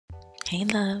Hey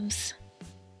loves,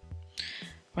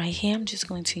 right here I'm just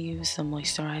going to use the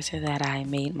moisturizer that I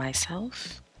made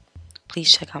myself.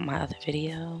 Please check out my other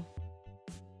video.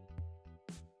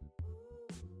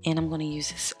 And I'm going to use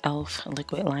this E.L.F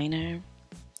liquid liner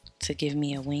to give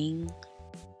me a wing.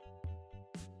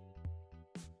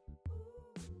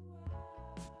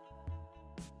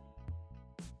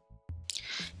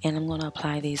 And I'm going to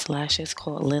apply these lashes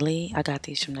called LILLY. I got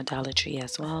these from the Dollar Tree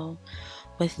as well,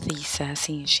 with the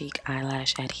SASSY and CHIC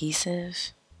eyelash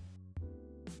adhesive.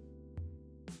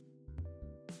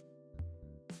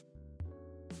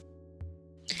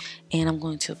 And I'm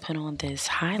going to put on this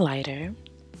highlighter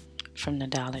from the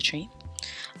Dollar Tree.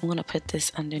 I'm going to put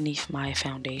this underneath my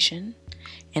foundation,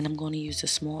 and I'm going to use a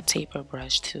small taper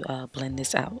brush to blend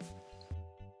this out.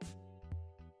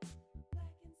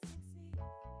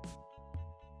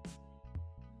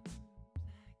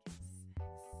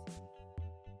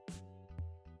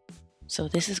 So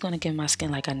this is going to give my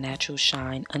skin like a natural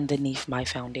shine underneath my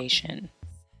foundation.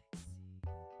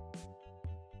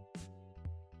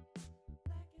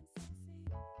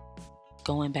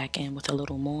 Going back in with a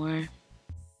little more.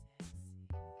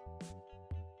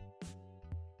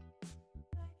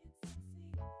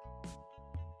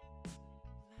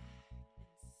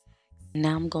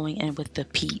 Now I'm going in with the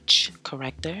peach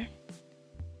corrector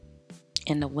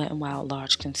and the Wet n Wild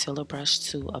large concealer brush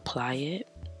to apply it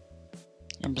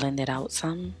and blend it out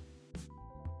some.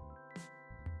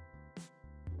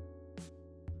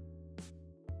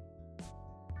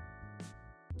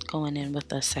 Going in with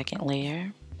the second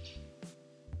layer.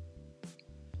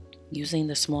 Using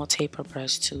the small taper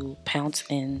brush to pounce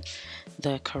in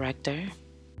the corrector.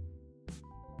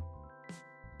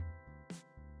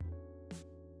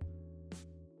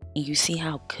 And you see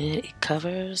how good it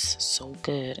covers? So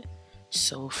good.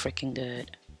 So freaking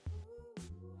good.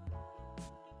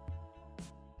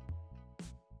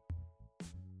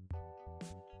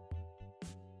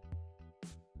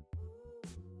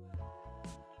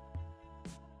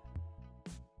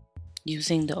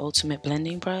 Using the Ultimate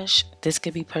Blending Brush. This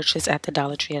could be purchased at the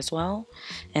Dollar Tree as well.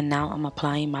 And now I'm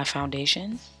applying my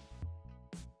foundation.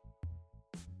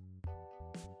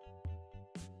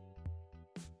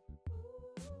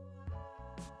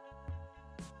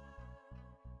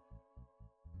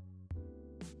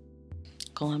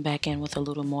 Going back in with a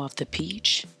little more of the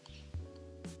peach.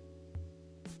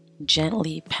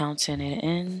 Gently pouncing it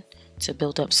in to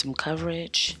build up some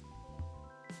coverage.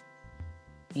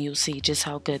 You'll see just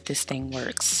how good this thing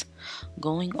works.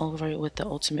 Going over it with the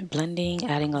Ultimate Blending,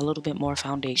 adding a little bit more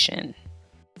foundation.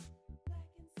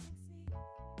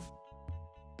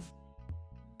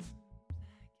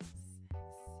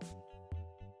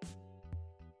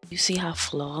 You see how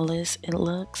flawless it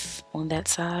looks on that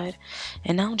side?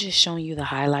 And now I'm just showing you the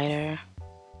highlighter.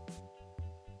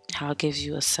 How it gives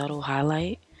you a subtle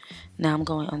highlight. Now I'm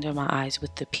going under my eyes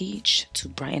with the peach to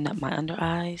brighten up my under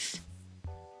eyes.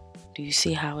 Do you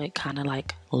see how it kind of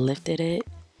like lifted it?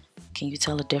 Can you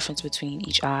tell the difference between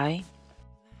each eye?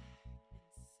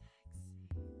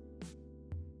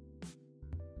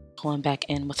 Going back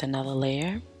in with another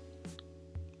layer.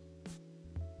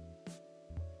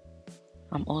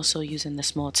 I'm also using the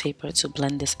small taper to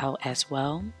blend this out as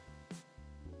well.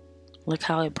 Look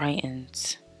how it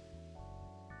brightens.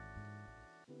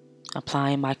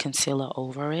 Applying my concealer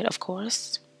over it, of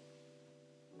course.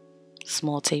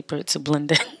 Small taper to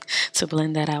blend it, to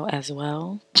blend that out as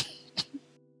well.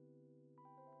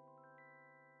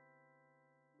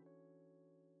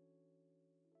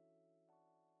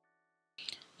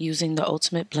 Using the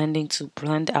Ultimate Blending to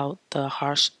blend out the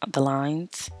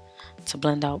lines, to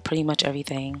blend out pretty much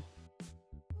everything.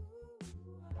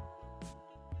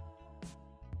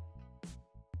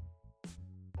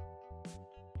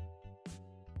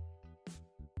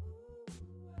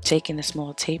 Taking a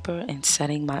small taper and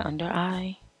setting my under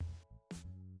eye.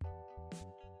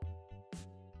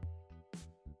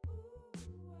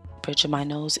 Bridge of my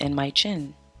nose and my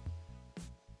chin.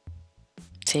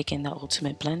 Taking the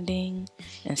Ultimate Blending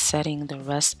and setting the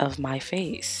rest of my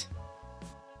face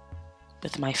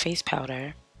with my face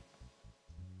powder.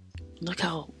 Look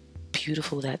how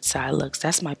beautiful that side looks.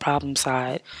 That's my problem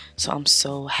side, so I'm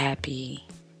so happy.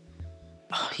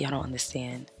 Oh, y'all don't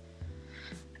understand.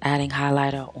 Adding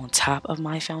highlighter on top of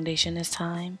my foundation this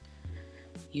time.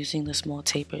 Using the small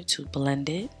taper to blend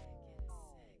it.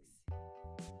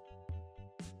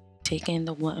 Taking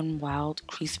the Wet n Wild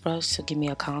crease brush to give me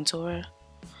a contour.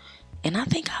 And I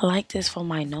think I like this for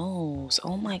my nose.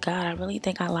 Oh my god, I really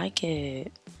think I like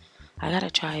it. I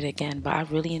gotta try it again, but I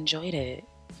really enjoyed it.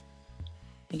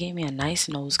 It gave me a nice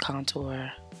nose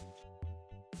contour.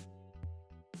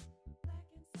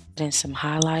 Then some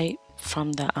highlight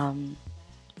from the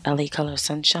LA Color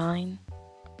Sunshine,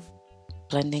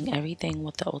 blending everything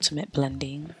with the Ultimate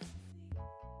Blending.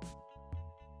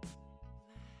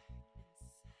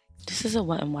 This is a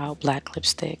Wet n Wild black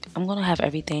lipstick. I'm going to have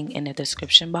everything in the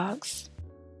description box.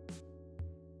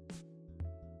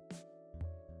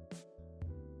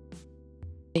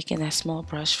 Taking that small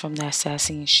brush from that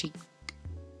Sassy and Chic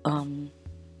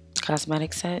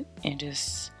cosmetic set and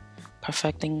just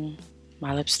perfecting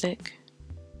my lipstick.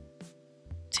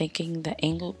 Taking the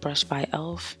angled brush by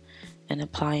E.L.F. and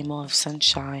applying more of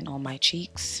Sunshine on my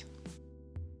cheeks.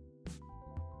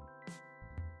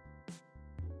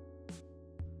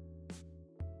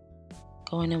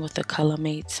 Going in with the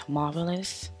COLORMATES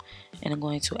Marvelous, and I'm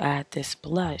going to add this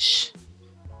blush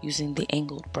using the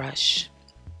angled brush.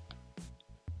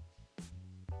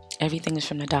 Everything is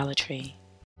from the Dollar Tree.